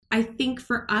I think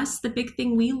for us, the big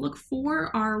thing we look for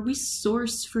are we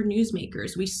source for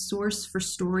newsmakers, we source for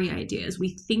story ideas.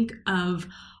 We think of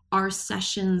our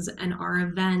sessions and our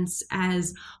events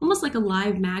as almost like a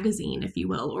live magazine, if you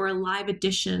will, or a live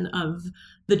edition of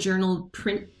the journal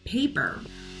print paper.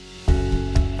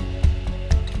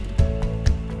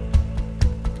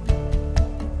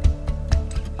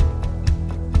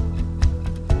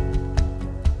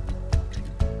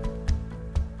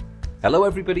 Hello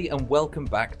everybody and welcome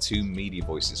back to Media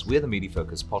Voices. We're the Media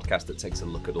Focus podcast that takes a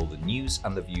look at all the news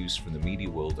and the views from the media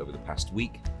world over the past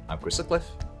week. I'm Chris Sutcliffe.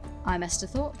 I'm Esther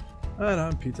Thorpe. And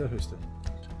I'm Peter Houston.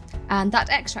 And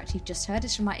that extract you've just heard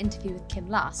is from my interview with Kim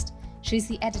Last. She's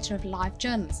the editor of live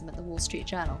journalism at the Wall Street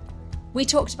Journal. We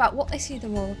talked about what they see the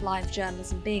role of live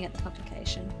journalism being at the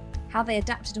publication, how they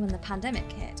adapted when the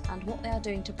pandemic hit, and what they are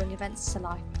doing to bring events to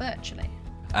life virtually.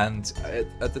 And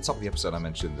at the top of the episode I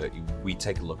mentioned that we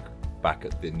take a look back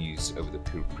at the news over the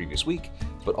previous week,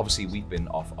 but obviously we've been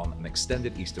off on an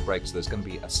extended Easter break, so there's going to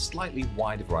be a slightly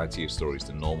wider variety of stories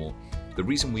than normal. The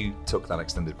reason we took that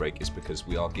extended break is because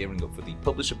we are gearing up for the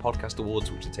Publisher Podcast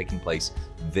Awards, which are taking place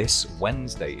this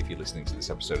Wednesday, if you're listening to this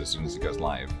episode as soon as it goes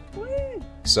live.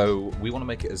 So we want to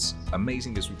make it as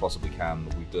amazing as we possibly can.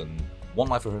 We've done one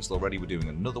live rehearsal already, we're doing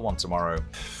another one tomorrow.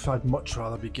 I'd much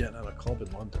rather be getting in a club in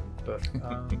London, but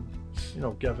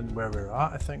given where we're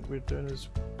at, I think we're doing as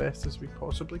best as we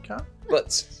possibly can. But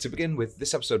to begin with,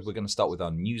 this episode we're going to start with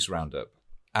our news roundup.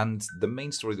 And the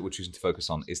main story that we're choosing to focus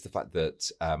on is the fact that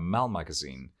Mel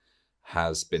magazine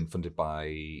had been funded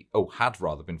by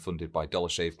Dollar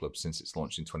Shave Club since its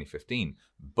launch in 2015.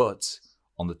 But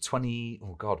on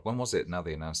the when was it? Now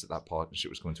they announced that partnership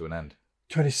was coming to an end.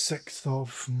 26th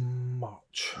of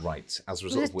March. Right. As a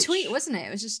result of which, tweet, wasn't it?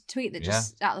 It was just a tweet that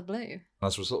just out of the blue.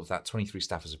 As a result of that, 23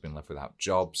 staffers have been left without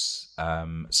jobs.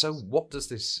 So what does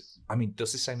this...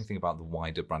 does this say anything about the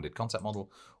wider branded content model,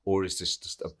 or is this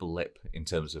just a blip in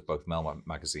terms of both Mel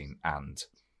magazine and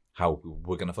how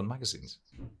we're going to fund magazines?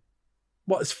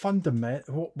 What's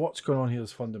fundamental? What's going on here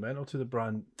is fundamental to the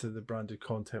branded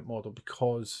content model,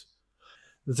 because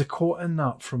there's a quote in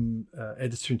that from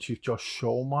Editor-in-Chief Josh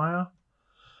Schollmeyer.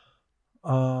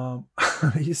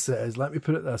 He says, let me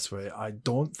put it this way, I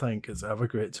don't think it's ever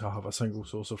great to have a single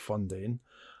source of funding.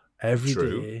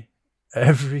 Every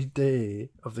day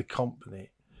of the company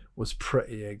was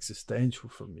pretty existential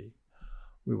for me.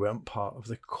 We weren't part of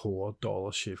the core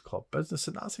Dollar Shave Club business,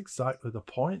 and that's exactly the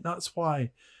point. That's why,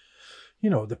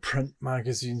 the print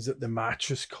magazines that the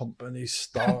mattress companies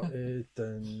started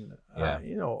and,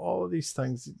 all of these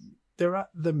things, they're at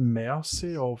the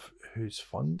mercy of who's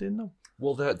funding them.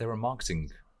 Well, they're a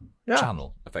marketing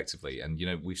channel, effectively. And,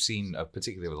 we've seen,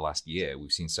 particularly over the last year,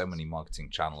 we've seen so many marketing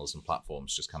channels and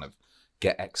platforms just kind of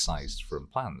get excised from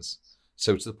plans.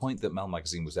 So to the point that Mel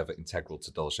magazine was ever integral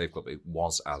to Dollar Shave Club, it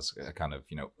was as a kind of,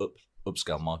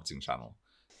 upscale marketing channel.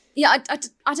 Yeah,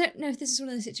 I don't know if this is one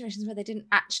of those situations where they didn't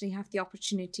actually have the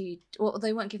opportunity, or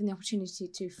they weren't given the opportunity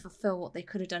to fulfill what they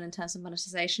could have done in terms of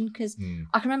monetization. Because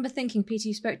I can remember thinking, Peter,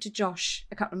 you spoke to Josh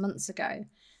a couple of months ago,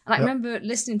 and I remember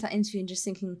listening to that interview and just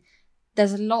thinking,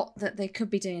 there's a lot that they could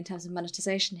be doing in terms of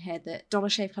monetization here that Dollar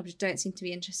Shave Club just don't seem to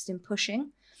be interested in pushing.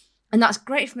 And that's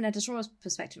great from an editorial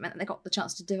perspective. It meant that they got the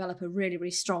chance to develop a really, really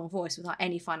strong voice without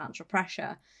any financial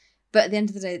pressure. But at the end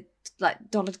of the day,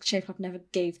 Dollar Shave Club never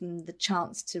gave them the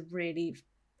chance to really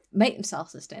make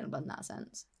themselves sustainable in that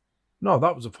sense. No,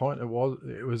 that was the point. It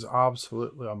was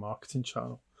absolutely a marketing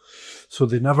channel. So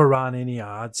they never ran any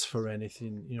ads for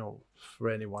anything, for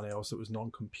anyone else that was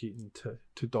non-competing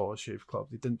to Dollar Shave Club.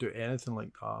 They didn't do anything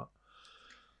like that.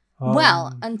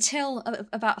 Well, until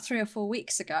about 3 or 4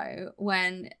 weeks ago,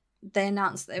 when they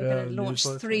announced that they were going to launch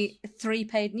three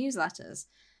paid newsletters,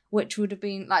 which would have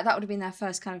been their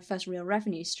first real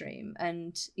revenue stream.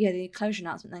 And the closure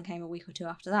announcement then came a week or two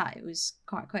after that. It was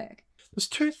quite quick. There's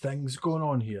two things going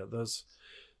on here. There's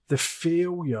the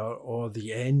failure or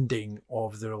the ending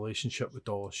of the relationship with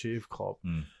Dollar Shave Club.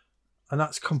 And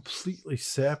that's completely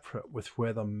separate with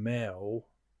whether Mel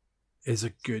is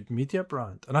a good media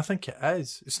brand. And I think it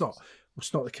is. It's not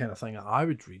the kind of thing that I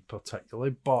would read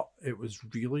particularly, but it was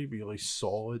really, really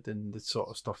solid in the sort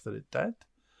of stuff that it did.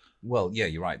 Well, yeah,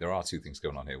 you're right. There are two things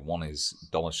going on here. One is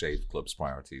Dollar Shave Club's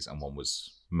priorities, and one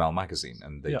was Mel magazine,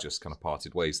 and they just kind of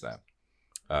parted ways there.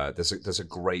 There's a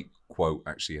great quote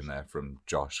actually in there from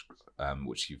Josh,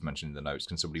 which you've mentioned in the notes.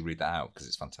 Can somebody read that out, because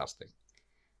it's fantastic?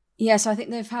 Yeah, so I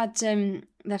think they've had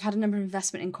a number of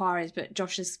investment inquiries, but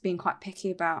Josh has been quite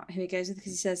picky about who he goes with,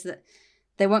 because he says that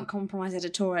they won't compromise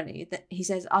editorially. That he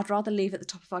says, I'd rather leave at the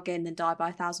top of our game than die by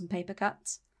 1,000 paper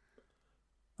cuts.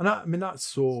 And that's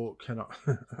so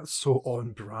that's so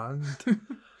on brand.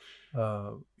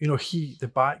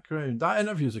 The background. That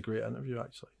interview is a great interview,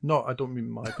 actually. No, I don't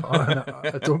mean my part in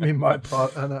it. I don't mean my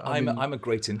part in it. I'm a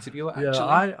great interviewer, actually.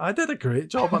 Yeah, I did a great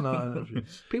job on that interview.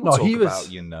 People talk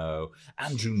about,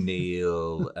 Andrew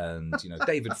Neil and,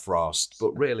 David Frost,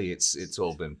 but really it's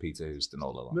all been Peter Houston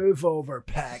all along. Move over,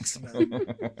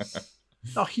 Paxman.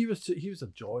 No, he was a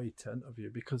joy to interview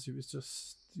because he was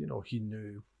just, he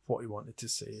knew what he wanted to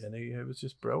say and he was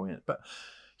just brilliant. But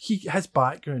his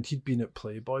background, he'd been at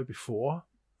Playboy before,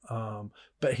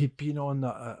 but he'd been on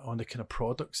the kind of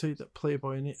product side at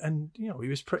Playboy, and he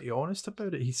was pretty honest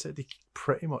about it. He said he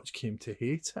pretty much came to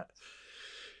hate it.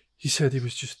 He said he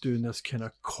was just doing this kind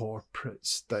of corporate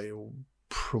style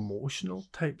promotional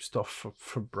type stuff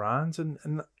for brands,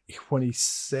 and when he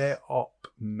set up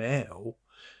Mel,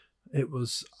 it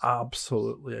was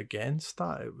absolutely against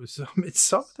that. It was,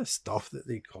 some of the stuff that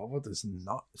they covered is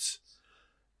nuts.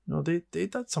 They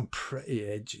did some pretty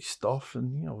edgy stuff,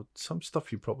 and some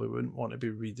stuff you probably wouldn't want to be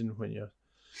reading when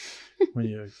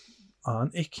your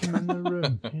auntie came in the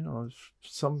room. I'm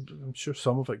sure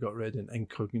some of it got read in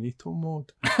incognito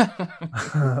mode.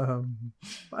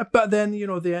 But then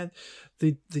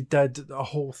they did a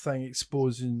whole thing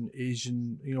exposing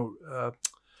Asian,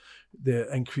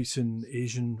 the increase in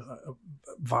Asian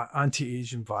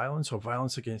anti-Asian violence or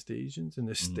violence against Asians in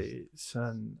the States,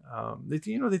 and they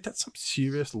did some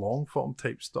serious long form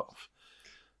type stuff.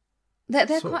 They're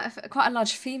quite a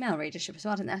large female readership as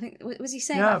well, didn't they? I think was he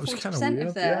saying about 40%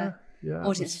 of the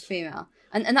audience is female,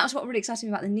 and that's what really excited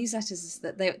me about the newsletters, is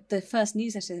that the first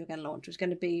newsletter they were going to launch was going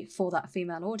to be for that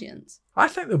female audience. I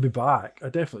think they'll be back. I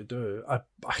definitely do.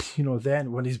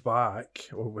 Then when he's back,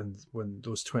 or when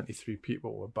those 23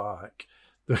 people were back,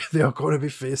 they are going to be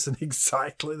facing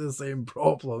exactly the same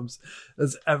problems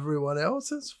as everyone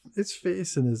else is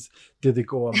facing. Did they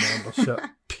go on membership,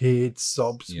 paid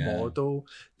subs model?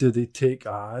 Do they take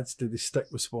ads? Do they stick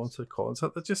with sponsored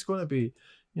content? They're just going to be,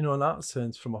 in that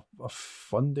sense, from a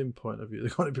funding point of view, they're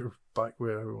going to be back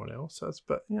where everyone else is.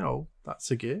 But,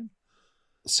 that's a game.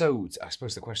 So I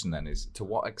suppose the question then is, to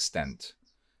what extent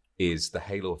is the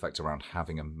halo effect around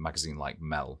having a magazine like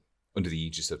Mel under the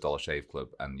aegis of Dollar Shave Club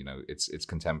and, its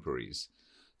contemporaries,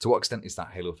 to what extent is that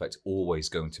halo effect always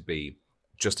going to be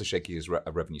just as shaky as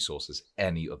a revenue source as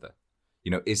any other?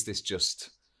 Is this just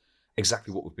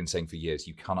exactly what we've been saying for years?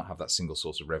 You cannot have that single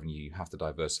source of revenue. You have to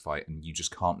diversify, and you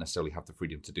just can't necessarily have the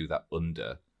freedom to do that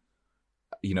under,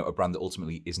 a brand that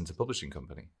ultimately isn't a publishing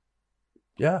company.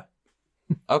 Yeah.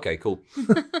 Okay, cool.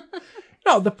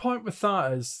 No, the point with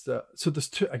that is that, so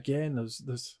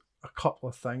there's a couple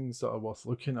of things that are worth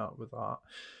looking at with that.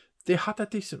 They had a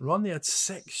decent run. They had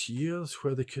 6 years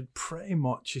where they could pretty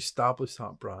much establish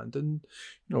that brand and,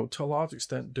 to a large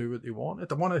extent do what they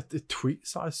wanted. And one of the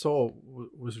tweets I saw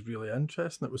was really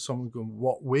interesting. It was someone going,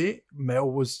 "What, wait,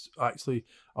 Mel was actually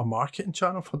a marketing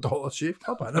channel for Dollar Shave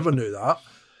Club? I never knew that."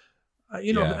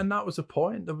 And that was the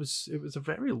point. It was a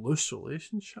very loose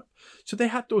relationship. So they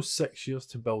had those 6 years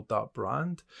to build that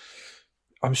brand.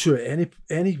 I'm sure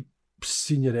any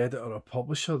senior editor or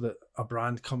publisher that a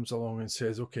brand comes along and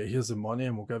says, "Okay, here's the money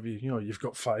and we'll give you, you've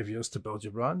got 5 years to build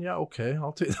your brand." Yeah, okay,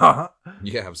 I'll take that.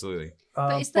 Yeah, absolutely.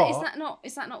 But is that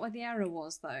not where the error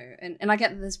was though? And I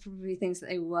get that there's probably things that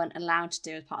they weren't allowed to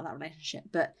do as part of that relationship,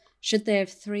 but should they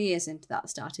have 3 years into that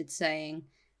started saying,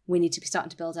 we need to be starting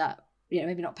to build out,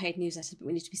 maybe not paid newsletters, but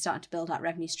we need to be starting to build out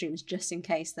revenue streams just in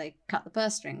case they cut the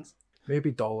purse strings? Maybe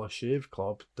Dollar Shave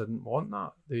Club didn't want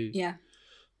that. They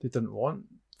didn't want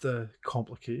the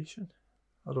complication.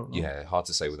 I don't know. Yeah, hard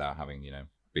to say without having,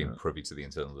 being privy to the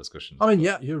internal discussions. I mean,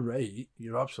 yeah, you're right.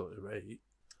 You're absolutely right.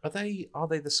 Are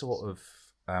they the sort of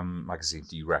magazine,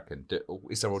 do you reckon,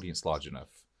 is their audience large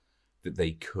enough that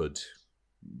they could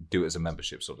do it as a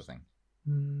membership sort of thing?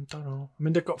 Don't know. I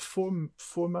mean, they've got 4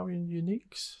 million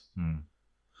uniques.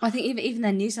 I think even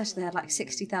their newsletter, they had like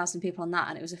 60,000 people on that,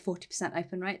 and it was a 40%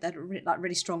 open rate. They had a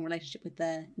really strong relationship with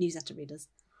their newsletter readers.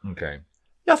 Okay.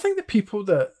 Yeah, I think the people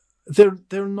that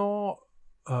they're not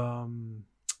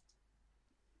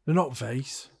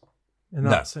Vice in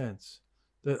that sense.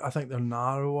 I think they're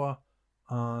narrower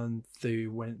and they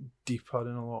went deeper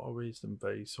in a lot of ways than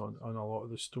Vice on a lot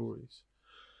of the stories.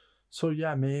 So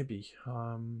yeah, maybe.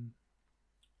 I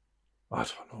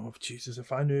don't know. Jesus,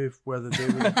 if I knew whether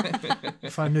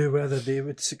they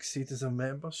would succeed as a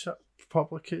membership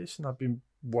publication, I'd be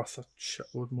worth a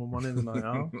shitload more money than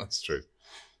I am. That's true.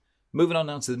 Moving on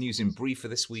now to the news in brief for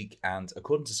this week, and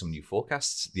according to some new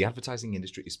forecasts, the advertising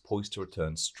industry is poised to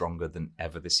return stronger than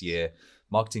ever this year.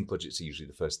 Marketing budgets are usually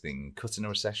the first thing cut in a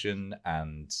recession,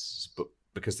 but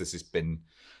because this has been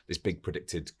this big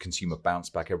predicted consumer bounce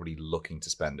back, everybody looking to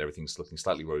spend, everything's looking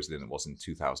slightly rosier than it was in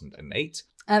 2008.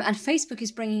 And Facebook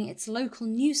is bringing its local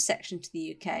news section to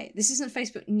the UK. This isn't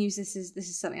Facebook News, this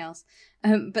is something else.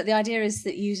 But the idea is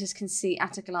that users can see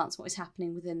at a glance what is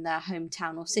happening within their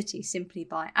hometown or city simply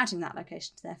by adding that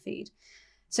location to their feed.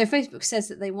 So Facebook says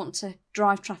that they want to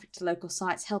drive traffic to local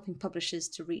sites, helping publishers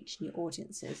to reach new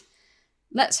audiences.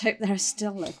 Let's hope there are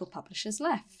still local publishers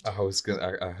left. I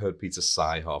heard Peter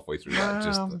sigh halfway through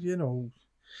that. You know,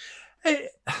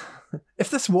 if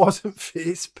this wasn't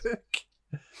Facebook,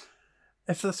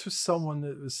 if this was someone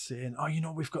that was saying, oh, you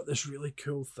know, we've got this really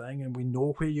cool thing and we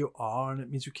know where you are and it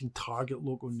means we can target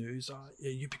local news at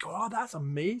you, you'd be going, oh, that's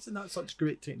amazing. That's such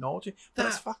great technology.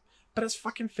 But it's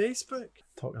fucking Facebook.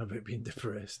 Talking about being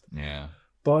depressed. Yeah.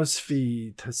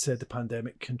 BuzzFeed has said the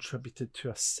pandemic contributed to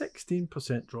a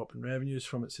 16% drop in revenues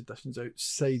from its editions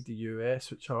outside the US,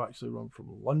 which are actually run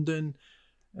from London.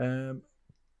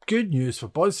 Good news for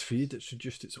BuzzFeed, it's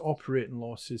reduced its operating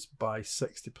losses by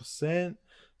 60%,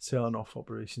 selling off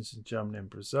operations in Germany and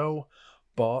Brazil,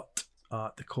 but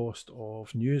at the cost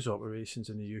of news operations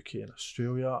in the UK and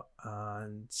Australia.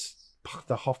 And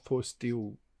the HuffPost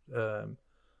deal...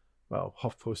 Well,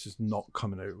 HuffPost is not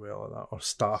coming out well at that, or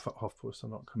staff at HuffPost are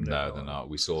not coming out well. No, they're not.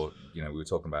 We saw, we were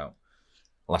talking about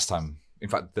last time, in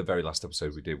fact, the very last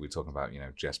episode we were talking about,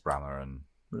 Jess Brammer and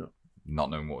not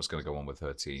knowing what was going to go on with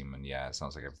her team. And it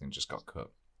sounds like everything just got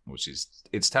cut,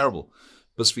 it's terrible.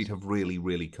 BuzzFeed have really,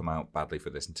 really come out badly for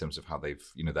this in terms of how they've,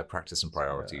 their practice and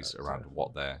priorities around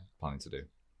what they're planning to do.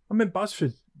 I mean,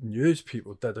 BuzzFeed news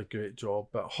people did a great job,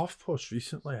 but HuffPost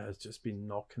recently has just been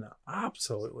knocking it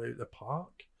absolutely out of the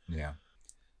park. Yeah.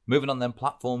 Moving on then,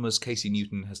 Platformers Casey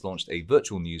Newton has launched a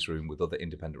virtual newsroom with other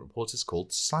independent reporters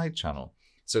called Side Channel.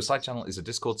 So Side Channel is a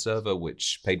Discord server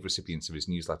which paid recipients of his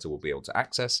newsletter will be able to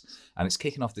access, and it's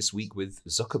kicking off this week with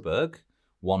Mark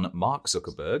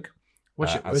Zuckerberg.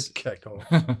 Which it would kick off.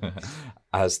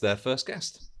 as their first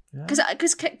guest.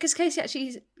 Because Casey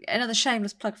actually, another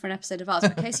shameless plug for an episode of ours,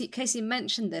 but Casey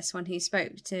mentioned this when he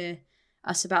spoke to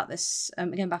us about this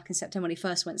again back in September when he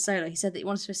first went solo. He said that he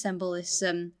wanted to assemble this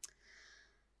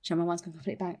my mind's gone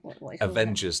completely blank. What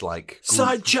Avengers like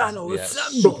Side Channel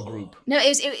assemble group. No,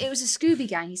 it was a Scooby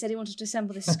gang. He said he wanted to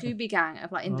assemble this Scooby gang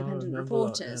of like independent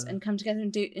reporters and come together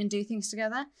and do things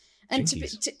together. And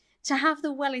to have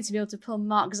the welly to be able to pull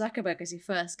Mark Zuckerberg as your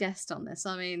first guest on this,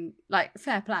 I mean, like,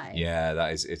 fair play. Yeah,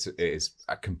 it is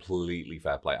a completely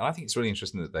fair play. And I think it's really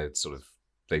interesting that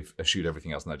they've eschewed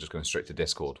everything else and they're just going straight to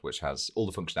Discord, which has all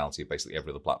the functionality of basically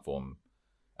every other platform,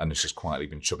 and it's just quietly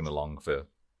been chugging along for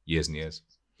years and years.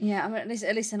 Yeah, I mean, at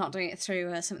least they're not doing it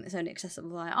through something that's only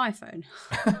accessible via iPhone.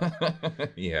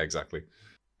 Yeah, exactly.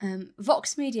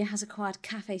 Vox Media has acquired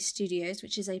Cafe Studios,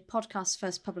 which is a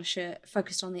podcast-first publisher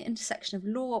focused on the intersection of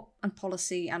law and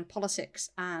policy and politics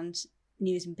and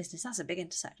news and business. That's a big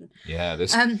intersection. Yeah,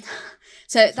 this.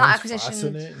 So that acquisition.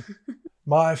 Fascinating.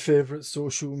 My favourite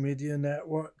social media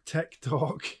network,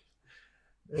 TikTok,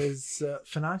 is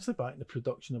financially backing the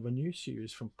production of a new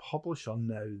series from publisher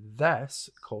Now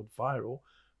This called Viral,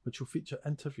 which will feature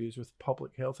interviews with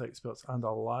public health experts and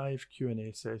a live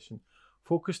Q&A session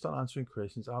focused on answering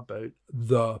questions about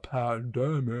the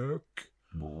pandemic.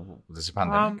 There's a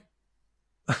pandemic?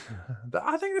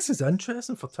 I think this is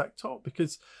interesting for TikTok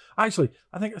because, actually,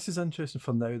 I think this is interesting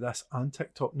for Now This and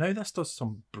TikTok. Now This does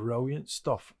some brilliant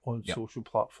stuff on social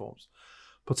platforms,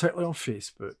 particularly on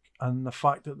Facebook, and the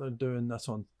fact that they're doing this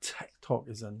on TikTok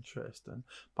is interesting.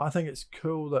 But I think it's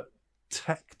cool that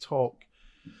TikTok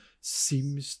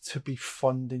seems to be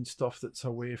funding stuff that's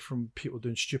away from people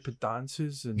doing stupid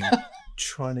dances and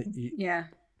trying to eat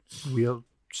weird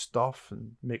stuff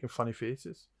and making funny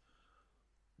faces.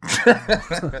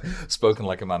 Spoken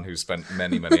like a man who's spent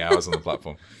many, many hours on the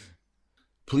platform.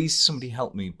 Please, somebody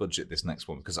help me budget this next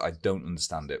one because I don't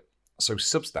understand it. So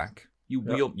Substack, you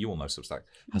all know Substack,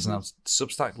 has announced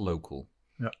Substack Local,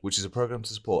 which is a program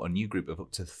to support a new group of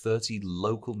up to 30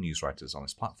 local news writers on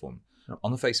its platform.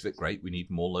 On the face of it, great. We need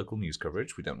more local news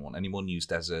coverage. We don't want any more news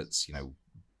deserts,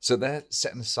 So they're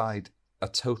setting aside a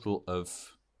total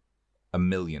of $1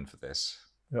 million for this,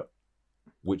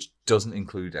 which doesn't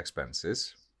include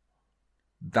expenses.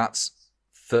 That's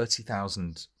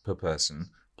 $30,000 per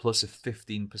person, plus a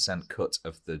 15% cut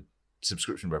of the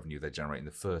subscription revenue they generate in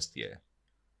the first year.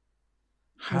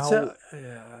 They're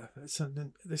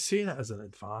seeing it as an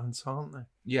advance, aren't they?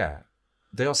 Yeah,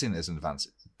 they are seeing it as an advance.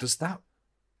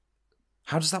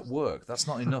 How does that work? That's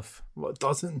not enough. Well, it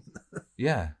doesn't.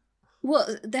 Yeah. Well,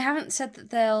 they haven't said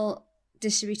that they'll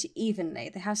distribute it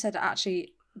evenly. They have said that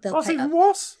actually they'll That's even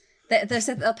worse. They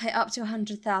said they'll pay up to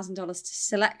 $100,000 to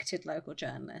selected local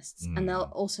journalists, and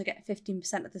they'll also get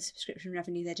 15% of the subscription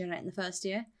revenue they generate in the first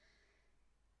year.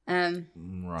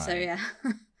 Right. So yeah.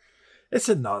 It's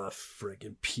another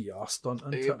frigging PR stunt.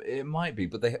 It might be,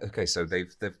 but so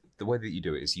they've the way that you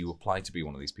do it is you apply to be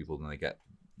one of these people, and they get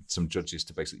some judges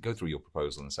to basically go through your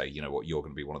proposal and say, you know what, you're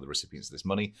going to be one of the recipients of this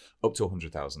money, up to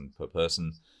 $100,000 per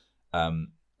person. And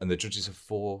the judges are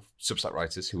 4 Substack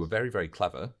writers who are very, very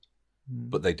clever,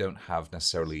 but they don't have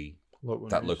necessarily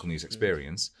local news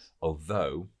experience,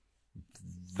 although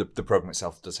the program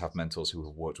itself does have mentors who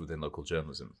have worked within local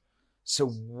journalism.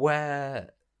 So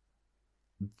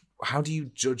how do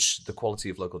you judge the quality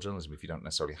of local journalism if you don't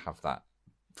necessarily have that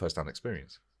first-hand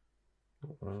experience?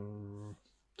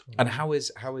 And how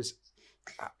is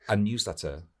a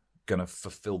newsletter going to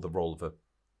fulfill the role of a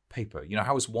paper? You know,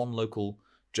 how is one local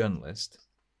journalist?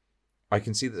 I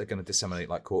can see that they're going to disseminate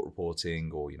like court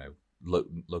reporting or, you know,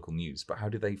 local news, but how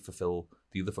do they fulfill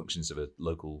the other functions of a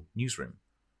local newsroom?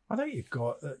 I think you've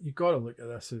got to look at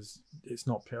this as it's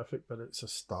not perfect, but it's a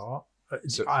start.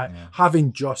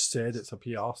 Having just said it's a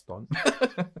PR stunt,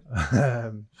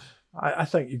 I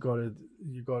think you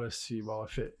got to see, well,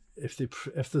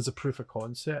 if there's a proof of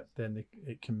concept, then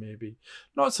it can maybe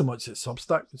not so much that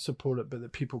Substack can support it, but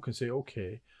that people can say,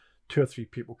 okay, 2 or 3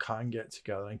 people can get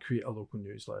together and create a local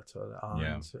newsletter,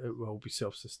 and it will be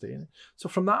self-sustaining. So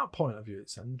from that point of view,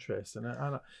 it's interesting,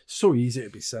 and it's so easy to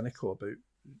be cynical about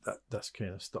this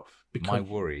kind of stuff. My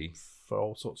worry, for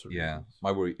all sorts of reasons.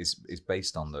 My worry is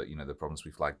based on the problems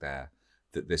we flagged there.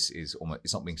 That this is almost,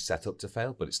 it's not being set up to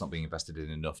fail, but it's not being invested in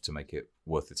enough to make it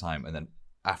worth the time. And then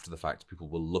after the fact, people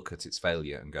will look at its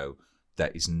failure and go,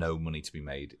 there is no money to be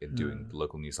made in doing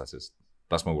local newsletters.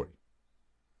 That's my worry.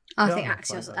 I think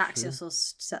Axios will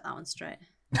set that one straight.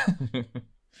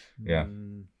 Yeah.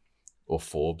 Or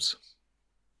Forbes.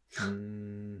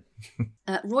 Reuters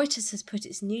has put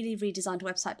its newly redesigned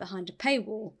website behind a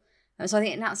paywall. So I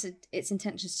think it announced its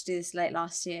intentions to do this late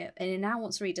last year, and it now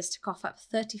wants readers to cough up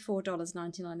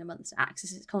 $34.99 a month to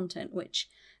access its content, which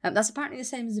that's apparently the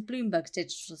same as a Bloomberg's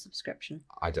digital subscription.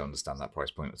 I don't understand that price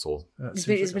point at all.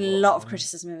 There's been a lot of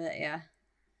criticism of it, yeah.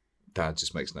 That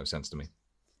just makes no sense to me.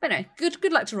 But no,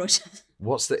 good luck to Reuters.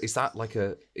 Is that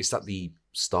the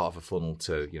start of a funnel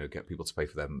to, you know, get people to pay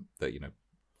for them, that, you know,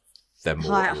 they're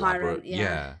more elaborate?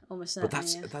 Yeah, almost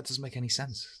certainly. But that doesn't make any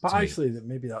sense. But actually,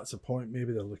 maybe that's the point.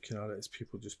 Maybe they're looking at it as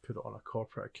people just put it on a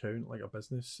corporate account, like a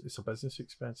business. It's a business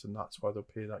expense, and that's why they'll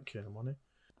pay that kind of money.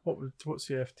 What's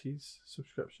the FT's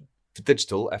subscription? For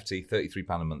digital, FT,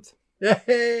 £33 a month.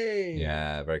 Yay!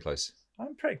 Yeah, very close.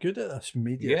 I'm pretty good at this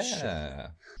media shit.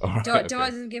 Right, do I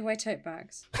give away tote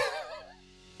bags?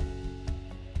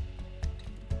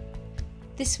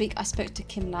 This week I spoke to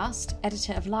Kim Last,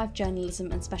 editor of live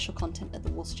journalism and special content at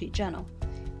the Wall Street Journal.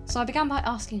 So I began by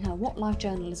asking her what live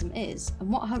journalism is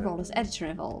and what her role as editor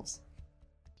involves.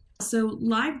 So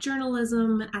live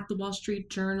journalism at the Wall Street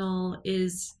Journal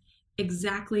is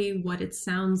exactly what it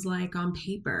sounds like on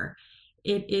paper.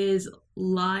 It is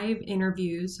live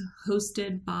interviews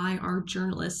hosted by our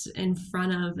journalists in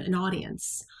front of an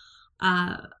audience.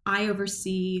 I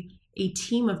oversee a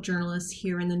team of journalists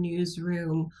here in the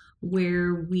newsroom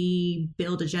where we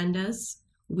build agendas,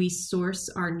 we source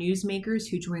our newsmakers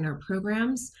who join our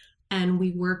programs, and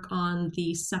we work on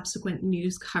the subsequent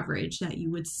news coverage that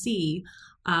you would see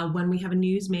when we have a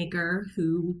newsmaker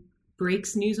who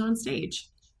breaks news on stage.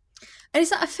 And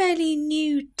is that a fairly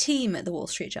new team at the Wall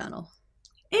Street Journal?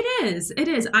 It is.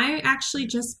 I actually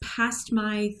just passed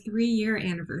my 3-year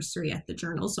anniversary at the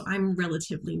Journal, so I'm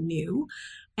relatively new.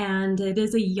 And it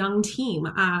is a young team.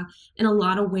 In a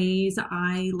lot of ways,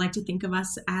 I like to think of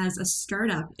us as a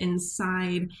startup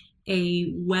inside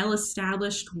a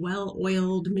well-established,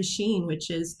 well-oiled machine, which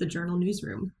is the Journal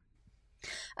newsroom.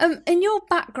 In your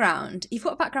background, you've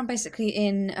got a background basically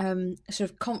in sort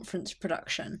of conference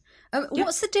production.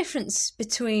 What's the difference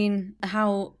between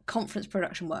how conference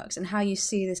production works and how you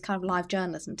see this kind of live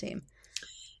journalism team?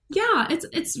 Yeah,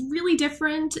 it's really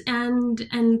different,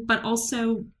 but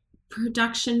also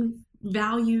production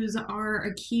values are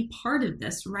a key part of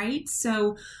this, right?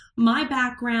 So my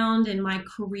background and my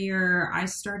career, I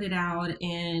started out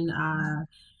in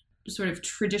sort of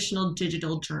traditional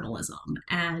digital journalism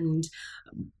and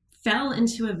fell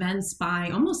into events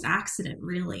by almost accident,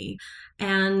 really.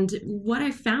 And what I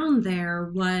found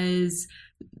there was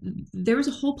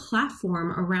a whole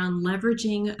platform around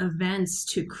leveraging events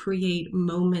to create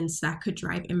moments that could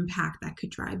drive impact, that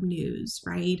could drive news,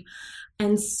 right?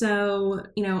 And so,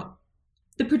 you know,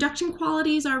 the production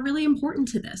qualities are really important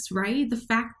to this, right? The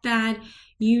fact that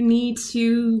you need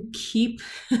to keep,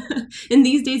 in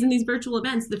these days, in these virtual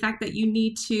events, the fact that you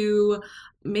need to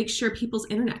make sure people's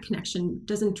internet connection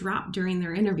doesn't drop during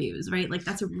their interviews, right? Like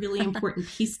that's a really important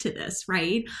piece to this,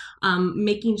 right?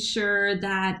 Making sure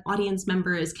that audience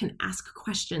members can ask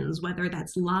questions, whether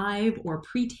that's live or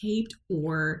pre-taped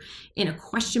or in a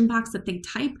question box that they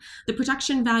type. The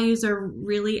production values are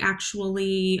really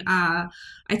actually,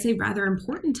 I'd say, rather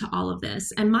important to all of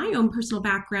this. And my own personal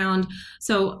background,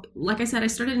 so like I said, I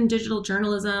started in digital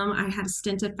journalism. I had a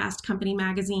stint at Fast Company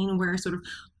magazine where I sort of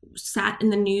sat in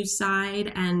the news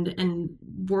side and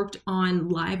worked on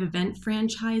live event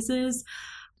franchises.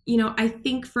 You know, I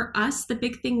think for us, the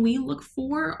big thing we look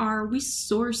for are we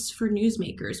source for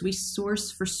newsmakers. We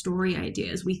source for story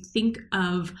ideas. We think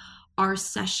of our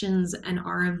sessions and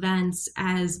our events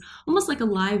as almost like a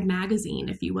live magazine,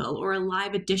 if you will, or a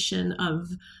live edition of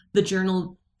the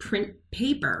journal print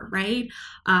paper, right?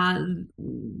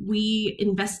 We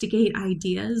investigate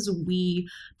ideas. We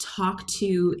talk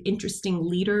to interesting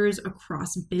leaders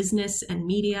across business and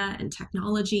media and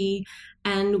technology,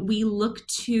 and we look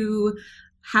to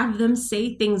have them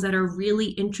say things that are really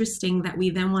interesting that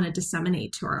we then want to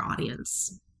disseminate to our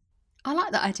audience. I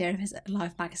like that idea of his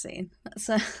live magazine.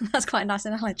 That's quite a nice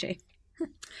analogy.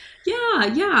 Yeah.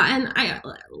 And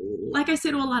I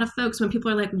say to a lot of folks when people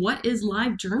are like, what is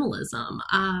live journalism?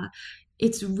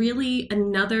 It's really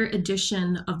another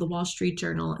edition of the Wall Street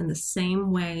Journal in the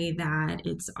same way that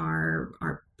it's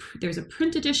there's a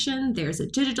print edition, there's a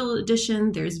digital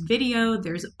edition, there's video,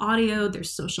 there's audio,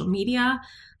 there's social media,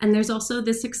 and there's also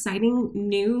this exciting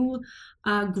new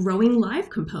growing live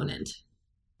component.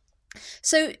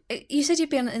 So you said you've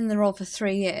been in the role for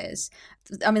 3 years.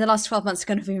 I mean, the last 12 months are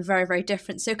going to be very, very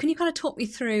different. So can you kind of talk me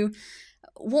through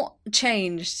what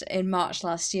changed in March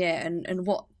last year and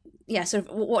what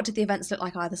did the events look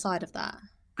like either side of that?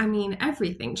 I mean,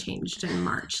 everything changed in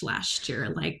March last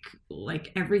year,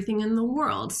 like everything in the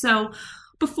world. So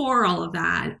before all of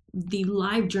that, the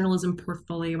live journalism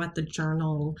portfolio at the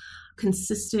Journal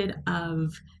consisted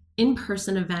of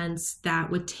in-person events that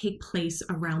would take place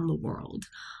around the world.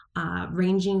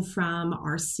 Ranging from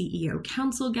our CEO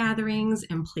Council gatherings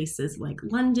in places like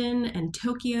London and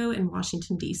Tokyo and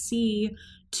Washington, D.C.,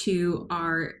 to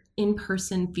our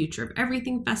in-person Future of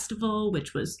Everything Festival,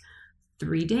 which was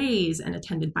 3 days and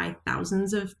attended by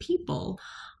thousands of people,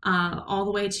 all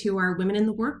the way to our Women in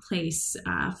the Workplace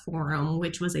Forum,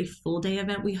 which was a full-day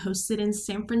event we hosted in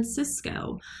San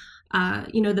Francisco.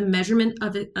 The measurement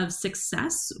of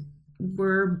success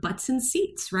were butts and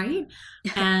seats, right?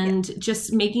 And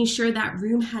just making sure that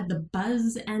room had the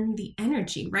buzz and the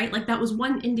energy, right? Like that was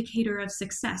one indicator of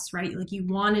success, right? Like you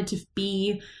wanted to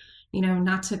be,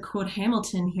 not to quote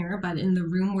Hamilton here, but in the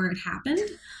room where it happened.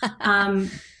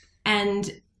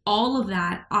 And all of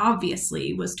that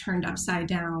obviously was turned upside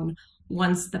down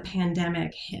once the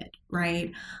pandemic hit,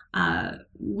 right?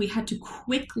 We had to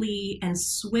quickly and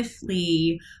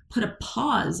swiftly put a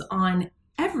pause on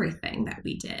everything that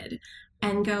we did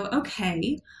and go,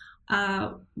 okay,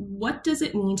 what does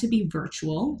it mean to be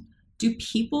virtual? Do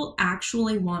people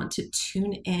actually want to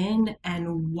tune in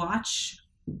and watch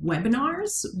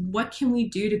webinars? What can we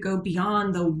do to go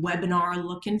beyond the webinar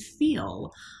look and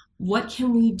feel? What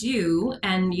can we do?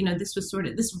 And,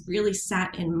 this really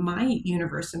sat in my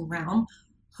universe and realm.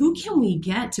 Who can we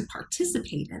get to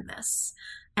participate in this?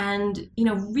 And,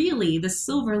 really the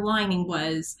silver lining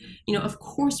was, of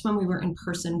course, when we were in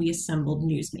person, we assembled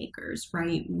newsmakers,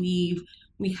 right? We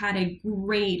had a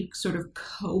great sort of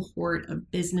cohort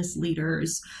of business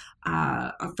leaders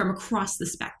from across the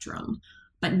spectrum.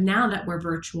 But now that we're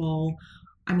virtual,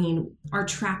 I mean, our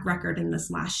track record in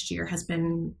this last year has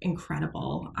been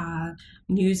incredible.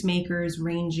 Newsmakers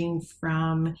ranging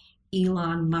from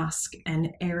Elon Musk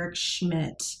and Eric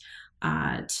Schmidt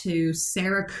to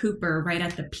Sarah Cooper, right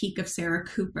at the peak of Sarah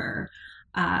Cooper,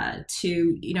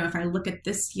 to, if I look at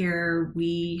this year,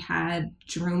 we had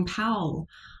Jerome Powell,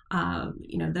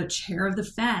 the chair of the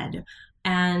Fed,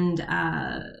 and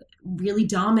really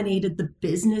dominated the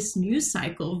business news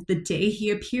cycle the day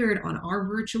he appeared on our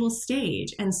virtual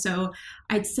stage. And so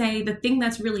I'd say the thing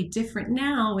that's really different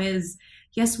now is,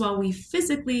 yes, while we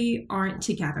physically aren't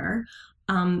together,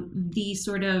 the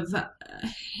sort of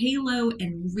halo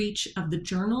and reach of the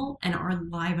Journal and our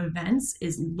live events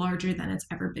is larger than it's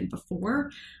ever been before.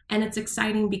 And it's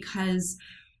exciting because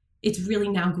it's really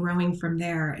now growing from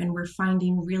there, and we're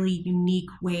finding really unique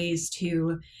ways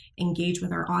to engage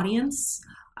with our audience,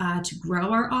 to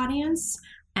grow our audience.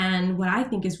 And what I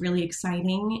think is really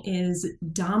exciting is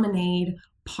dominate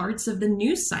parts of the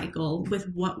news cycle with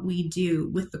what we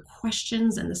do, with the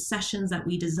questions and the sessions that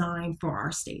we design for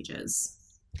our stages.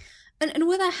 And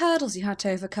were there hurdles you had to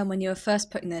overcome when you were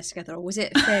first putting this together, or was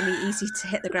it fairly easy to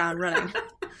hit the ground running?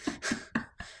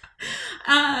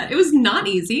 It was not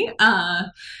easy.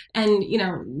 And,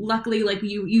 luckily, like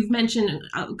you've mentioned,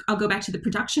 I'll go back to the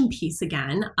production piece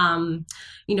again.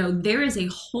 There is a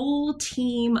whole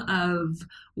team of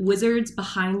wizards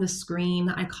behind the screen,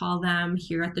 I call them,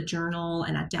 here at the Journal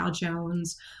and at Dow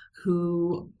Jones,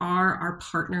 who are our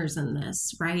partners in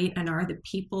this, right? And are the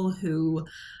people who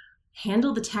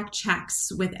handle the tech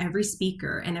checks with every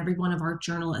speaker and every one of our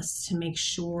journalists to make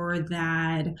sure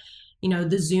that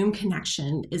the Zoom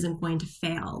connection isn't going to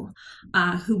fail,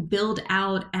 who build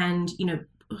out and,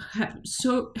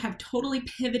 have totally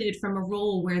pivoted from a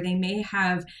role where they may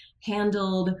have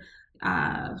handled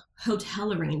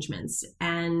hotel arrangements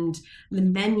and the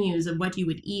menus of what you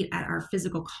would eat at our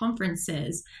physical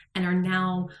conferences, and are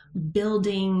now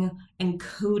building and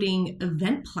coding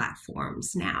event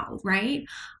platforms now, right?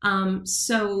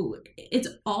 So it's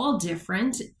all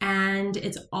different and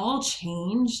it's all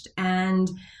changed. And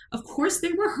of course,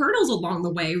 there were hurdles along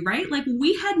the way, right? Like,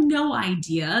 we had no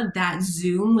idea that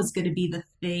Zoom was going to be the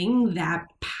thing that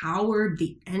powered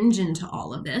the engine to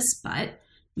all of this, but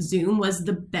Zoom was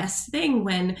the best thing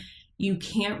when you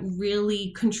can't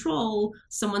really control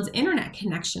someone's internet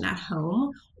connection at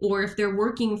home, or if they're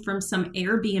working from some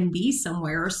Airbnb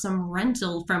somewhere or some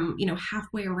rental from,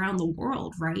 halfway around the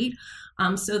world, right?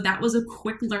 So that was a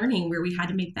quick learning where we had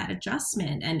to make that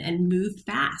adjustment and move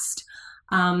fast.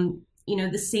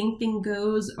 The same thing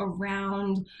goes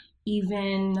around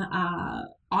even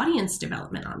audience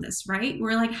development on this, right?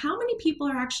 We're like, how many people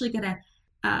are actually going to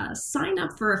sign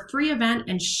up for a free event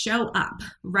and show up,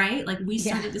 right? Like, we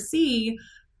started to see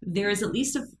there's at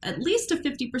least a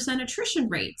 50% attrition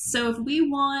rate. So if we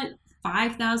want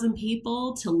 5,000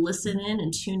 people to listen in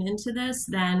and tune into this,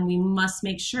 then we must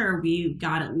make sure we've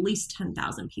got at least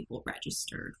 10,000 people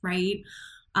registered, right?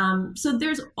 So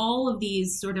there's all of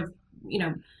these sort of,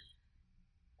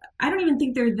 I don't even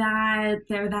think they're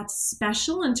that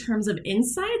special in terms of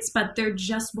insights, but they're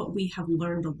just what we have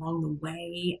learned along the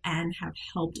way and have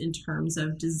helped in terms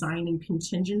of designing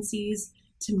contingencies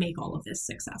to make all of this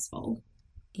successful.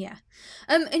 Yeah.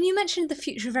 And you mentioned the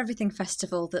Future of Everything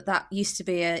Festival, that used to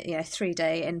be a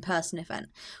 3-day in-person event.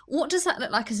 What does that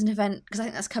look like as an event? Because I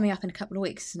think that's coming up in a couple of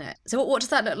weeks, isn't it? So what does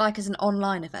that look like as an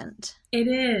online event? It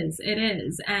is.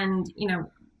 And,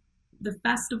 the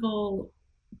festival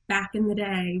back in the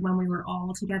day when we were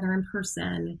all together in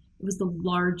person, it was the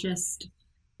largest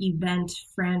event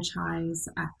franchise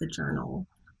at the Journal.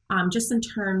 Just in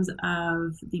terms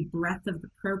of the breadth of the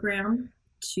program,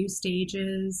 2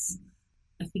 stages,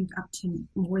 I think up to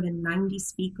more than 90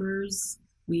 speakers.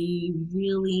 We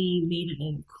really made it an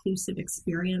inclusive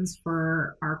experience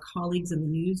for our colleagues in the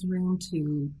newsroom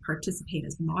to participate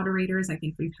as moderators. I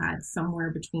think we've had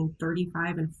somewhere between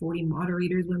 35 and 40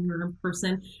 moderators when we were in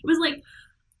person. It was like,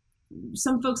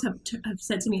 some folks have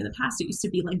said to me in the past, it used to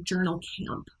be like journal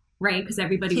camp, right? Because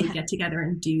everybody would get together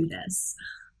and do this.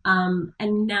 And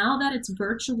now that it's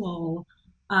virtual,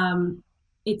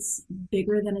 it's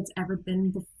bigger than it's ever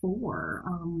been before.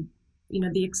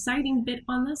 The exciting bit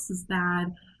on this is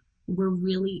that we're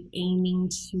really aiming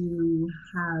to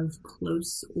have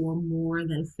close or more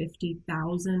than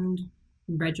 50,000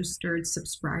 registered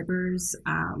subscribers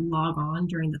log on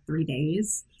during the 3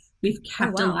 days. We've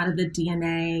kept a lot of the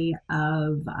DNA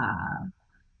of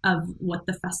what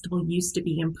the festival used to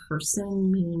be in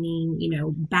person, meaning,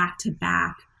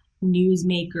 back-to-back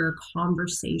newsmaker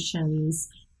conversations,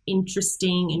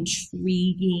 interesting,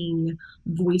 intriguing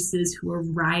voices who are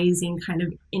rising, kind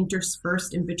of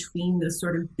interspersed in between those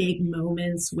sort of big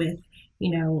moments with,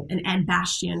 an Ed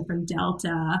Bastian from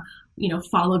Delta,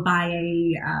 followed by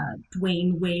a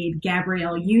Dwayne Wade,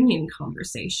 Gabrielle Union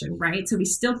conversation, right? So we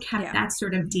still kept that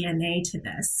sort of DNA to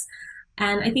this.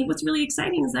 And I think what's really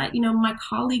exciting is that, my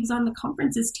colleagues on the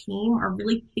conferences team are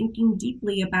really thinking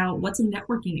deeply about what's a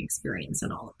networking experience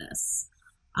in all of this.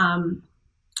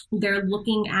 They're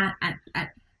looking at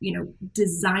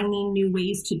designing new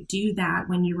ways to do that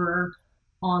when you were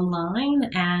online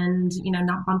and,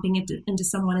 not bumping into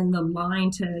someone in the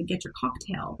line to get your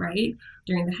cocktail, right,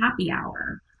 during the happy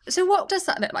hour. So what does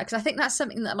that look like? Because I think that's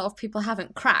something that a lot of people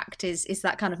haven't cracked is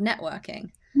that kind of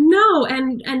networking. No,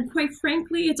 and quite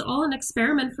frankly, it's all an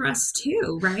experiment for us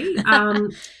too, right?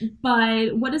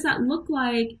 But what does that look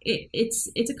like? It's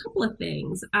a couple of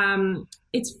things.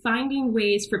 It's finding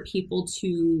ways for people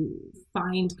to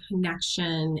find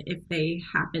connection if they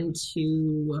happen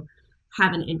to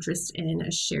have an interest in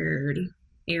a shared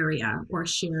area or a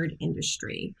shared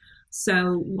industry.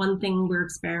 So one thing we're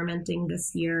experimenting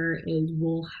this year is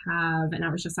we'll have, and I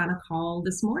was just on a call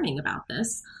this morning about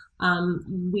this,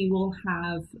 We will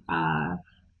have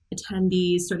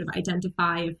attendees sort of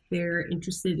identify if they're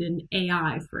interested in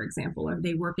AI, for example, or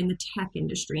they work in the tech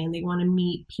industry and they want to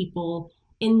meet people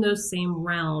in those same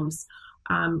realms.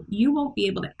 You won't be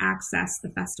able to access the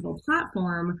festival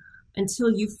platform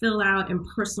until you fill out and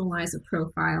personalize a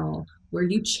profile where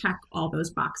you check all those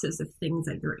boxes of things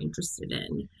that you're interested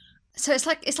in. So it's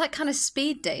like kind of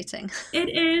speed dating. It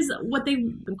is. What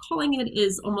they've been calling it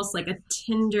is almost like a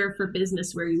Tinder for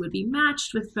business, where you would be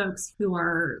matched with folks who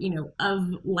are,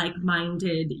 of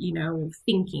like-minded,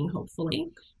 thinking,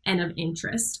 hopefully, and of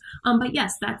interest. But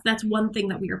yes, that's one thing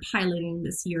that we are piloting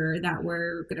this year that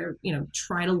we're going to,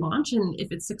 try to launch. And if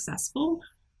it's successful,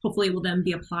 hopefully it will then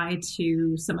be applied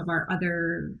to some of our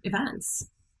other events.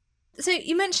 So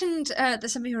you mentioned that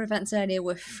some of your events earlier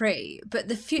were free, but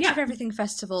the Future of Everything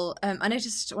Festival, I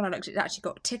noticed when I looked, it actually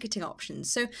got ticketing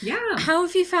options. So how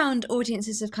have you found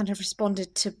audiences have kind of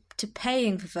responded to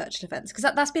paying for virtual events? Because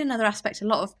that's been another aspect a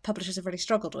lot of publishers have really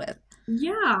struggled with.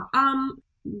 Yeah,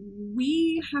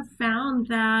 we have found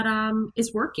that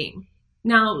it's working.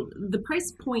 Now, the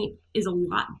price point is a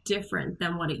lot different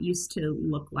than what it used to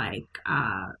look like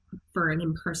for an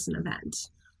in-person event.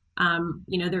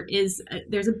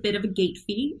 There's a bit of a gate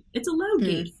fee. It's a low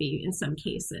gate fee in some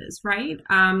cases, right?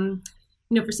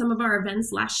 For some of our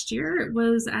events last year, it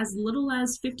was as little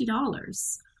as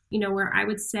 $50, where I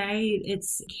would say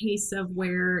it's a case of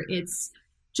where it's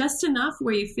just enough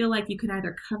where you feel like you can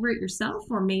either cover it yourself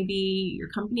or maybe your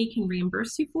company can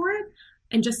reimburse you for it,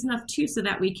 and just enough too so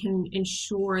that we can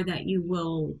ensure that you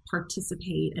will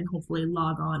participate and hopefully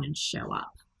log on and show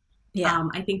up. Yeah,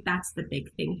 I think that's the big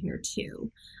thing here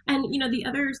too. And, the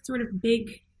other sort of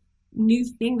big new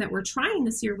thing that we're trying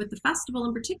this year with the festival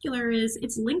in particular is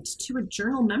it's linked to a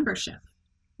journal membership,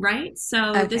 right?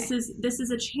 So this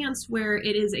is a chance where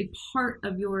it is a part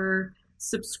of your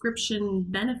subscription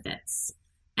benefits.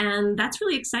 And that's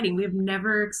really exciting. We have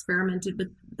never experimented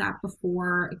with that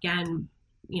before. Again,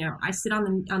 I sit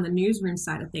on the newsroom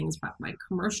side of things, but my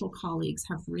commercial colleagues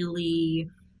have really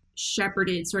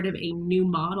shepherded sort of a new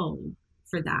model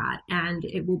for that. And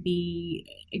it will be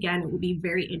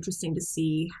very interesting to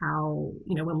see how,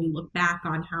 when we look back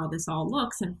on how this all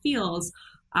looks and feels,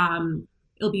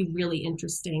 it'll be really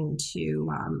interesting to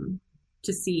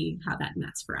see how that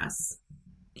nets for us.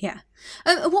 Yeah.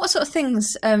 What sort of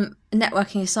things,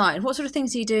 networking aside, what sort of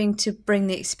things are you doing to bring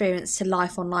the experience to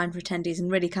life online for attendees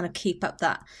and really kind of keep up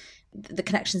the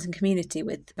connections and community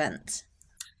with events?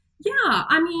 Yeah,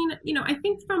 I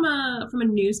think from a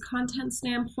news content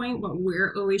standpoint, what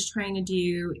we're always trying to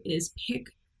do is pick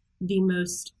the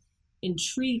most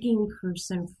intriguing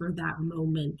person for that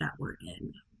moment that we're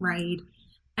in, right?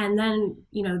 And then,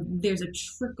 there's a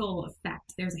trickle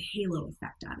effect, there's a halo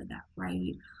effect out of that,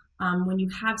 right? When you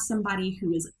have somebody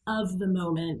who is of the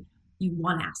moment, you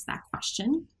want to ask that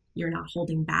question. You're not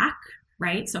holding back,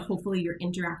 right? So hopefully you're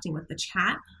interacting with the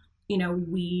chat.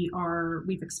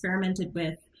 We've experimented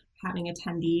with having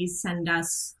attendees send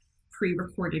us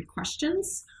pre-recorded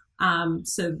questions.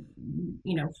 So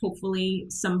hopefully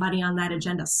somebody on that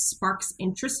agenda sparks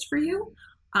interest for you.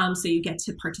 So you get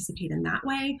to participate in that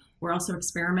way. We're also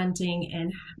experimenting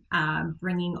and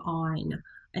bringing on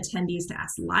attendees to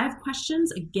ask live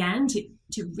questions, again,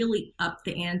 to really up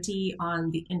the ante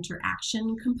on the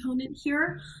interaction component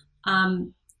here.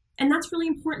 And that's really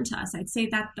important to us. I'd say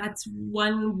that's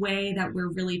one way that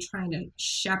we're really trying to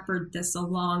shepherd this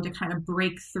along to kind of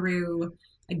break through,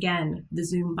 again, the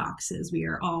Zoom boxes we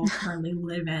are all currently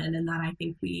live in, and that I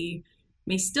think we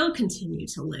may still continue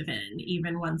to live in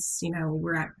even once,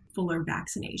 we're at fuller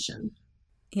vaccination.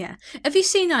 Yeah. Have you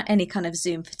seen any kind of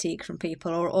Zoom fatigue from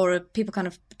people, or are people kind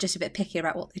of just a bit picky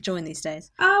about what they join these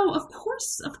days? Oh, of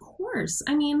course.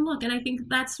 Look, and I think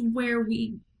that's where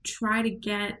we try to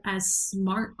get as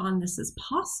smart on this as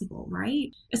possible, right?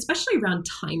 Especially around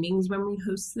timings when we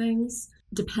host things,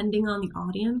 depending on the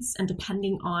audience and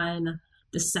depending on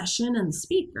the session and the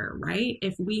speaker, right?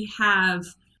 If we have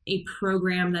a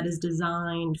program that is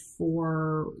designed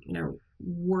for,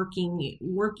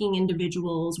 working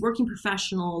individuals, working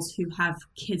professionals who have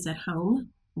kids at home,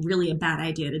 really a bad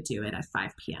idea to do it at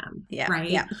 5 p.m. Yeah, right?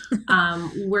 Yeah.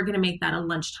 We're going to make that a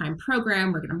lunchtime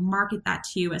program. We're going to market that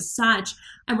to you as such.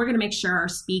 And we're going to make sure our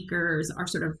speakers are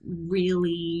sort of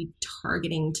really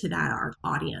targeting to that our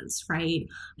audience, right?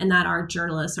 And that our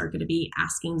journalists are going to be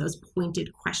asking those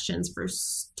pointed questions for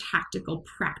tactical,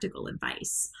 practical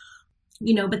advice.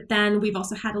 But then we've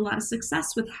also had a lot of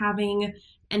success with having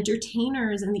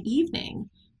entertainers in the evening.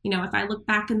 If I look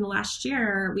back in the last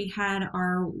year, we had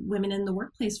our Women in the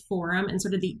Workplace Forum, and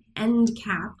sort of the end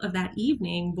cap of that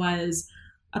evening was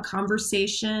a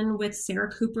conversation with Sarah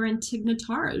Cooper and Tig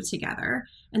Notaro together.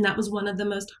 And that was one of the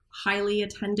most highly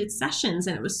attended sessions.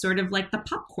 And it was sort of like the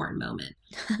popcorn moment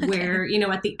where, you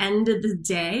know, at the end of the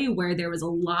day, where there was a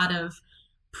lot of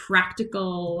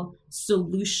practical,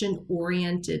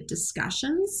 solution-oriented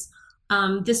discussions.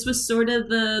 This was sort of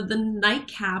the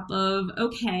nightcap of,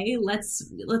 okay, let's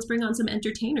bring on some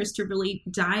entertainers to really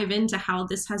dive into how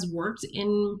this has worked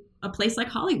in a place like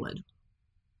Hollywood.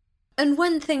 And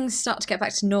when things start to get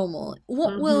back to normal,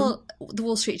 what will the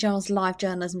Wall Street Journal's live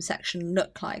journalism section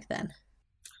look like then?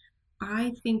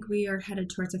 I think we are headed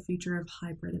towards a future of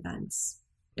hybrid events.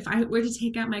 If I were to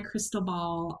take out my crystal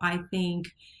ball, I think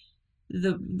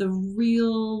the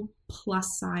real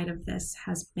plus side of this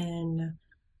has been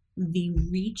the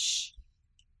reach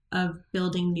of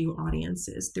building new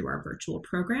audiences through our virtual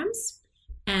programs,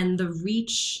 and the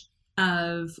reach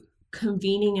of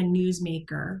convening a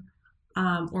newsmaker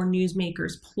or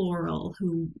newsmakers plural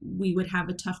who we would have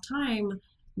a tough time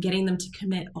getting them to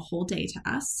commit a whole day to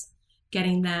us,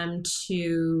 getting them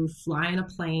to fly on a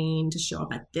plane to show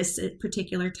up at this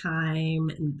particular time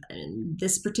and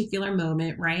this particular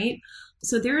moment, right?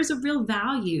 So there is a real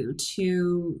value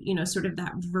to, you know, sort of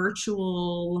that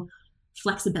virtual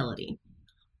flexibility.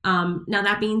 Now,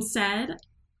 that being said,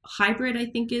 hybrid, I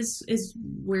think, is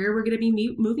where we're going to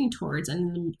be moving towards.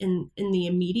 And in the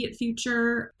immediate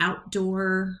future,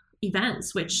 outdoor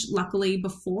events, which luckily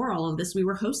before all of this, we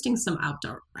were hosting some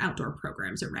outdoor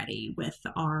programs already with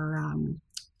our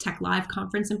Tech Live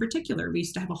conference in particular. We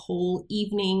used to have a whole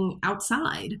evening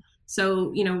outside.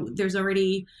 So, you know, there's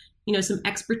already, you know, some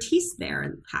expertise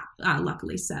there,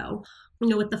 luckily so. You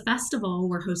know, with the festival,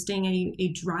 we're hosting a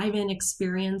drive-in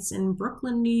experience in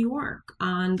Brooklyn, New York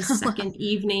on the second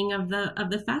evening of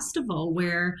the festival,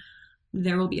 where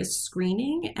there will be a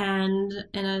screening and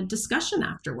a discussion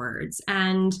afterwards.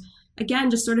 And again,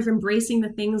 just sort of embracing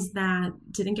the things that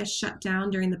didn't get shut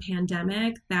down during the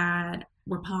pandemic, that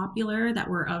were popular, that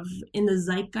were in the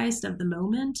zeitgeist of the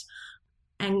moment,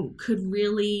 and could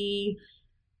really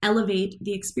elevate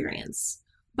the experience.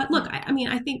 But look, I mean,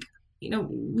 I think, you know,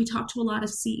 we talk to a lot of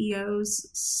CEOs.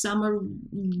 Some are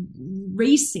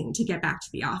racing to get back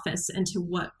to the office and to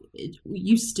what it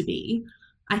used to be.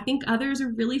 I think others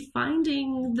are really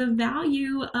finding the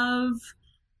value of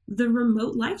the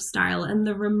remote lifestyle and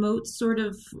the remote sort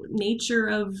of nature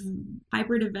of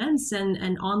hybrid events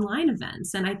and online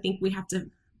events. And I think we have to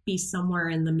be somewhere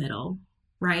in the middle,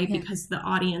 right? Yeah. Because the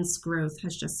audience growth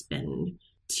has just been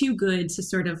too good to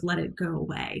sort of let it go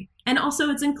away. And also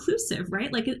it's inclusive,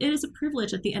 right? Like it is a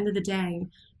privilege at the end of the day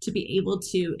to be able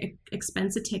to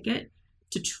expense a ticket,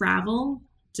 to travel,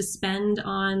 to spend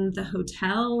on the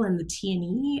hotel and the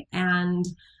T&E. And,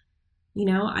 you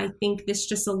know, I think this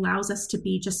just allows us to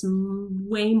be just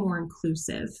way more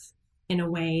inclusive in a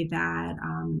way that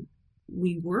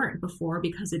we weren't before,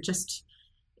 because it just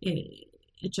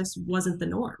wasn't the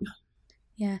norm.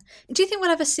 Yeah. Do you think we'll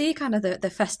ever see kind of the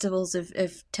festivals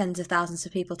of tens of thousands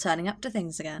of people turning up to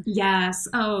things again? Yes.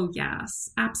 Oh,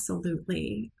 yes.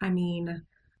 Absolutely. I mean,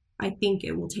 I think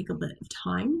it will take a bit of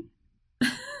time.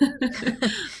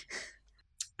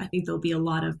 I think there'll be a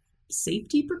lot of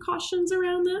safety precautions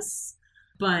around this.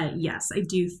 But yes, I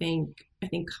think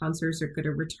concerts are going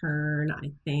to return.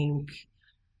 I think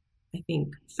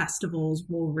festivals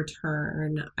will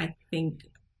return. I think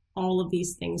all of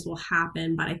these things will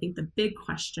happen, but I think the big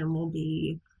question will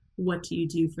be, what do you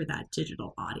do for that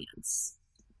digital audience?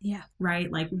 Yeah.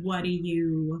 Right? Like, what are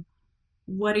you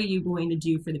going to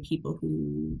do for the people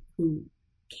who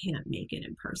can't make it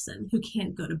in person, who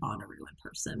can't go to Bonnaroo in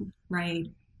person, right?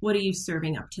 What are you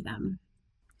serving up to them?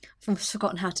 I've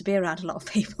forgotten how to be around a lot of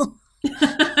people.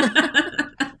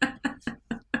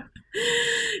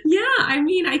 Yeah, I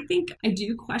mean, I think I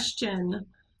do question,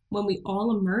 when we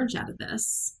all emerge out of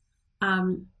this,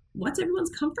 what's everyone's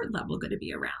comfort level going to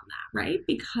be around that, right?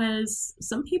 Because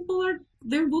some people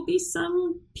there will be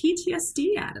some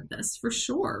PTSD out of this for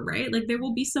sure, right? Like there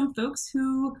will be some folks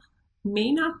who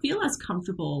may not feel as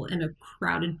comfortable in a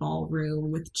crowded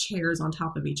ballroom with chairs on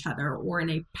top of each other, or in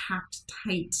a packed,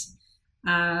 tight,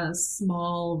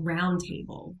 small round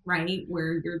table, right?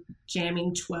 Where you're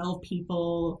jamming 12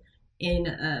 people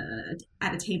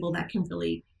at a table that can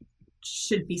really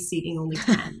should be seating only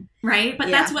 10, right?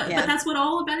 But that's what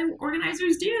all event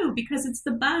organizers do, because it's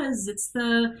the buzz, it's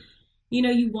the, you know,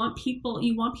 you want people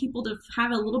to have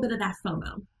a little bit of that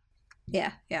FOMO.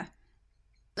 Yeah.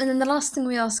 And then the last thing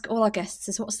we ask all our guests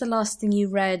is, what's the last thing you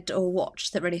read or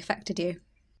watched that really affected you?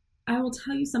 I will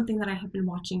tell you something that I have been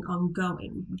watching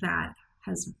ongoing that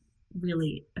has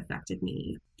really affected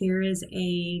me. There is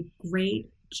a great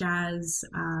jazz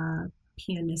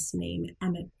pianist named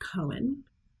Emmett Cohen,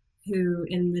 who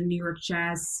in the New York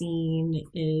jazz scene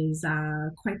is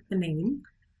quite the name.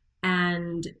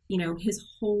 And, his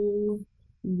whole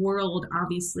world,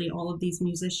 obviously, all of these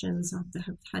musicians have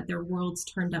had their worlds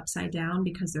turned upside down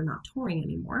because they're not touring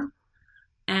anymore.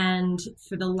 And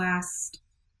for the last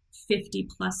 50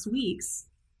 plus weeks,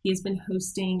 he has been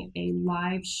hosting a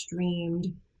live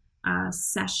streamed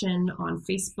session on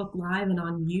Facebook Live and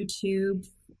on YouTube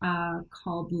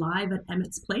called Live at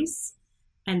Emmett's Place.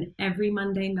 And every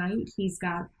Monday night, he's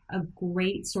got a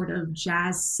great sort of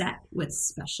jazz set with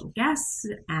special guests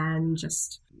and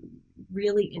just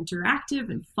really interactive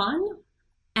and fun.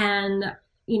 And,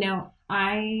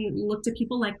 I look to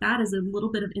people like that as a little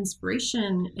bit of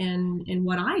inspiration in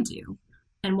what I do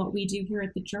and what we do here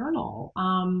at the Journal.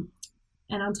 And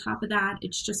on top of that,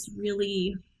 it's just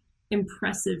really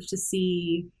impressive to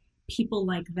see people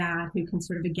like that who can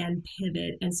sort of, again,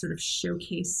 pivot and sort of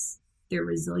showcase their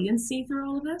resiliency through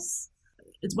all of this.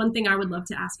 It's one thing I would love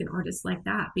to ask an artist like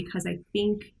that, because I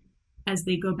think as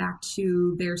they go back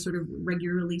to their sort of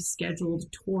regularly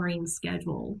scheduled touring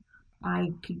schedule,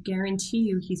 I could guarantee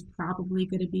you he's probably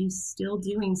going to be still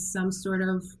doing some sort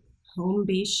of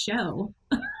home-based show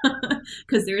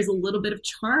because there's a little bit of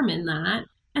charm in that,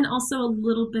 and also a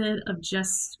little bit of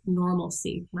just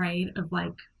normalcy, right? Of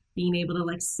like being able to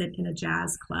like sit in a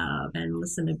jazz club and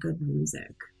listen to good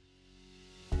music.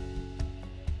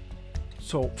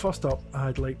 So first up,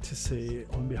 I'd like to say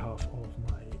on behalf of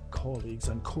my colleagues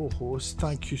and co-hosts,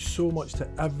 thank you so much to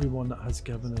everyone that has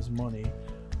given us money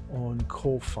on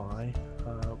Ko-Fi.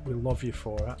 We love you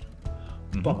for it.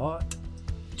 Mm-hmm. But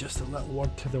just a little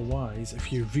word to the wise,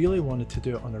 if you really wanted to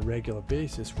do it on a regular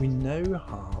basis, we now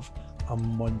have a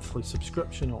monthly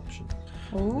subscription option.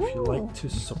 Ooh. If you like to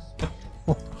support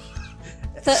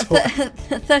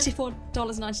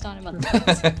 $34.99 a month.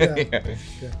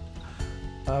 Yeah.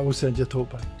 I will send you a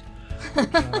tote bag.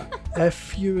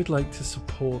 If you would like to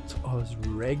support us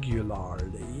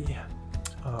regularly,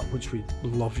 which we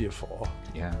love you for,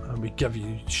 and we give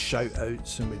you shout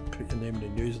outs and we put your name in the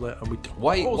newsletter and we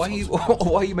why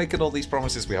are you making all these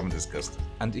promises we haven't discussed?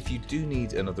 And if you do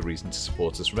need another reason to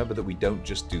support us, remember that we don't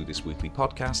just do this weekly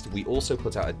podcast, we also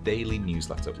put out a daily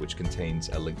newsletter which contains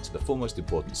a link to the 4 most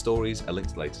important stories, a link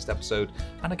to the latest episode,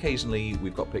 and occasionally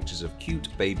we've got pictures of cute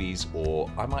babies,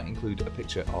 or I might include a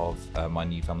picture of my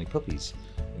new family puppies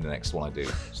in the next one I do,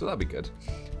 so that'd be good.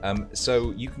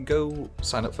 So you can go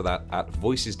sign up for that at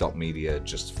voices.media.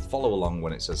 Just follow along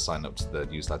when it says sign up to the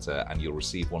newsletter and you'll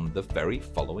receive one the very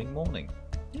following morning.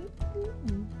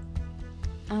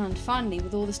 And finally,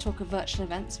 with all this talk of virtual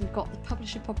events, we've got the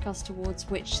Publisher Podcast Awards,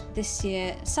 which this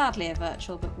year sadly are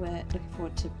virtual, but we're looking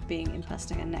forward to being in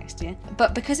person again next year.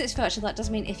 But because it's virtual, that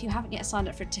does mean if you haven't yet signed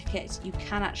up for a ticket, you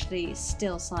can actually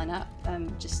still sign up.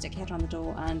 Just stick your head around the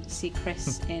door and see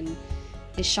Chris in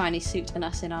his shiny suit and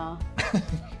us in our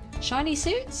shiny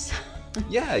suits.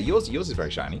 Yeah, yours is very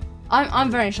shiny.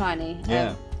 I'm very shiny.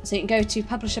 Yeah. So you can go to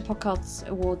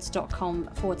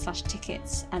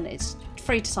publisherpodcastawards.com/tickets, and it's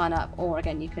free to sign up, or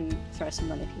again, you can throw some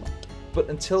money if you want. But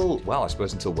until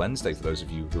Wednesday for those of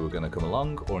you who are going to come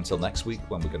along, or until next week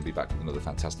when we're going to be back with another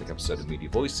fantastic episode of Media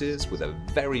Voices with a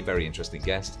very, very interesting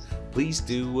guest, please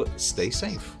do stay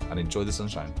safe and enjoy the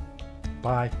sunshine.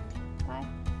 Bye. Bye.